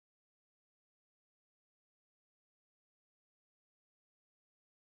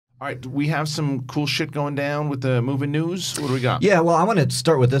All right, we have some cool shit going down with the movie news. What do we got? Yeah, well, I want to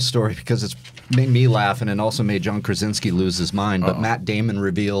start with this story because it's made me laugh and it also made John Krasinski lose his mind. But Matt Damon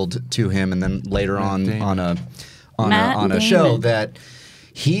revealed to him, and then later on a show that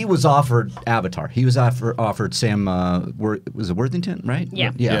he was offered Avatar. He was offered Sam. Was it Worthington, right?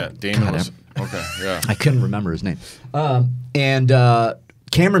 Yeah. Yeah. Damon was okay. Yeah. I couldn't remember his name. And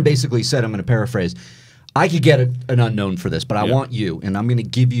Cameron basically said, I'm going to paraphrase, I could get an unknown for this, but I want you, and I'm going to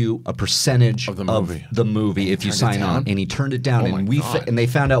give you a percentage of the movie if you sign on. And he turned it down, and they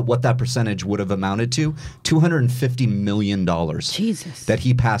found out what that percentage would have amounted to: $250 million. Jesus. That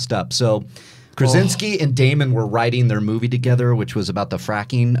he passed up. So Krasinski and Damon were writing their movie together, which was about the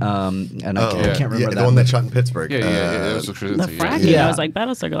fracking, and I can't remember the one that shot in Pittsburgh. It was the fracking. I was like,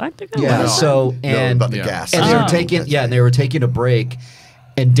 Battlestar Galactica. Yeah. So about the gas. And they were taking a break.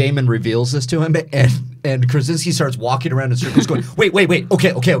 And Damon reveals this to him, and Krasinski starts walking around in circles going, wait,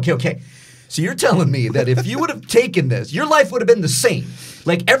 okay. So you're telling me that if you would have taken this, your life would have been the same.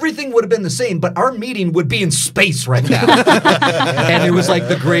 Like, everything would have been the same, but our meeting would be in space right now. And it was like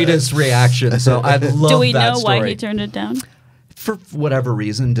the greatest reaction. So I love that story. Do we know why he turned it down? For whatever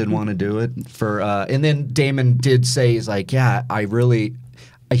reason, didn't want to do it. And then Damon did say, he's like, yeah, I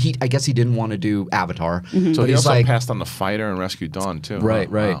guess he didn't want to do Avatar. So he also passed on The Fighter and Rescue Dawn, too.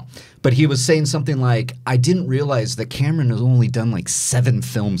 Right. Wow. But he was saying something like, I didn't realize that Cameron has only done like 7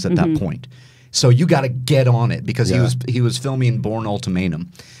 films at that point. So you got to get on it because he was filming Bourne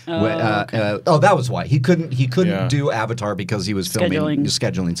Ultimatum. That was why. He couldn't do Avatar because he was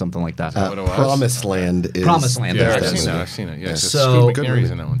scheduling something like that. Promised Land is... Promised Land. Yeah, I've seen it. Yeah, so Scoot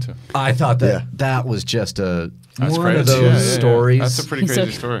McNairy's in that one, too. I thought that was just one crazy. of those stories. That's a pretty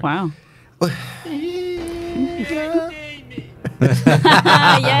crazy story. Wow.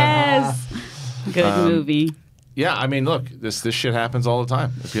 Yes. Good movie. Yeah, I mean, look, this shit happens all the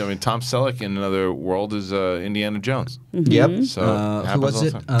time. I mean, Tom Selleck in another world is Indiana Jones. Yep. So who was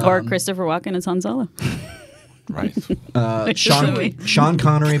it? Or Christopher Walken as Han Solo. Right. Sean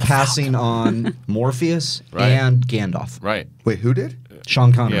Connery passing on Morpheus and Gandalf. Right. Wait, who did?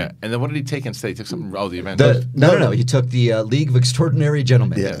 Sean Connery. Yeah, and then what did he take instead? He took something. The Avengers. No. He took the League of Extraordinary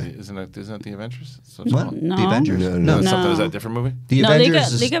Gentlemen. Yeah. Isn't that the Avengers? What? No. The Avengers? No. Is that a different movie? The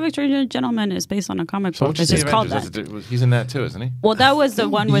Avengers League of Extraordinary Gentlemen is based on a comic book. It's just called that. He's in that too, isn't he? Well, that was the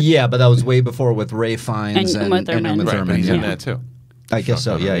one with... Yeah, but that was way before with Ray Fiennes and Uma Thurman. Right, but he's in that too. I guess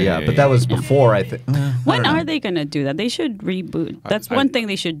so, yeah. But that was before, I think. When are they going to do that? They should reboot. That's one thing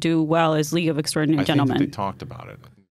they should do well is League of Extraordinary Gentlemen. I think they talked about it.